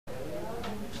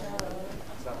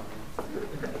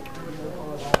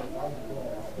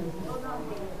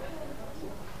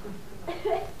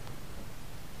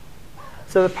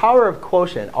So the power of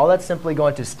quotient, all that's simply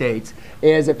going to state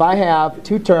is if I have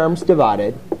two terms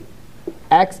divided,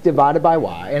 x divided by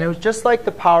y, and it was just like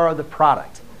the power of the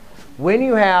product. When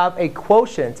you have a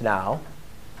quotient now,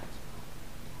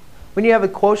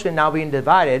 being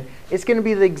divided, it's going to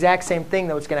be the exact same thing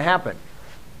that's going to happen.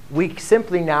 We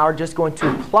simply now are just going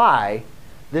to apply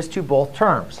this to both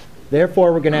terms.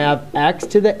 Therefore, we're going to have x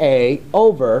to the a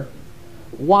over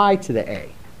y to the a.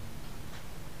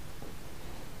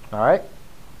 All right?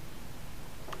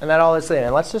 And that's all it's saying.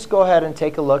 And let's just go ahead and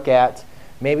take a look at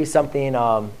maybe something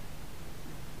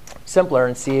simpler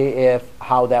and see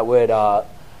how that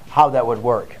would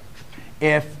work.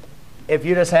 If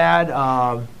you just had,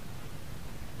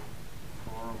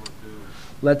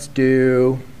 let's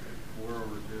do. 4 over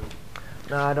 2.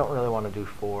 No, I don't really want to do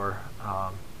 4.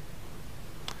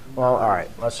 Well, all right.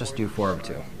 Let's just do 4 over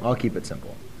 2. I'll keep it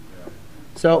simple.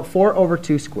 So 4 over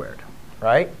 2 squared,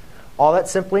 right? All that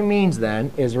simply means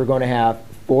then is we're going to have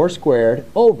 4 squared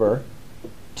over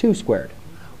 2 squared.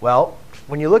 Well,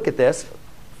 when you look at this,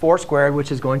 4 squared, which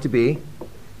is going to be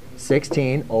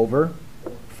 16 over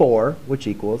 4, which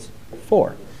equals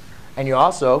 4. And you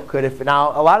also could,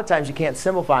 now a lot of times you can't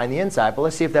simplify on the inside, but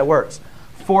let's see if that works.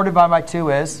 4 divided by 2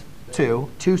 is 2.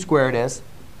 2 squared is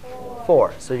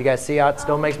 4. So you guys see how it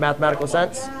still makes mathematical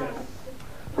sense?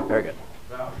 Very good.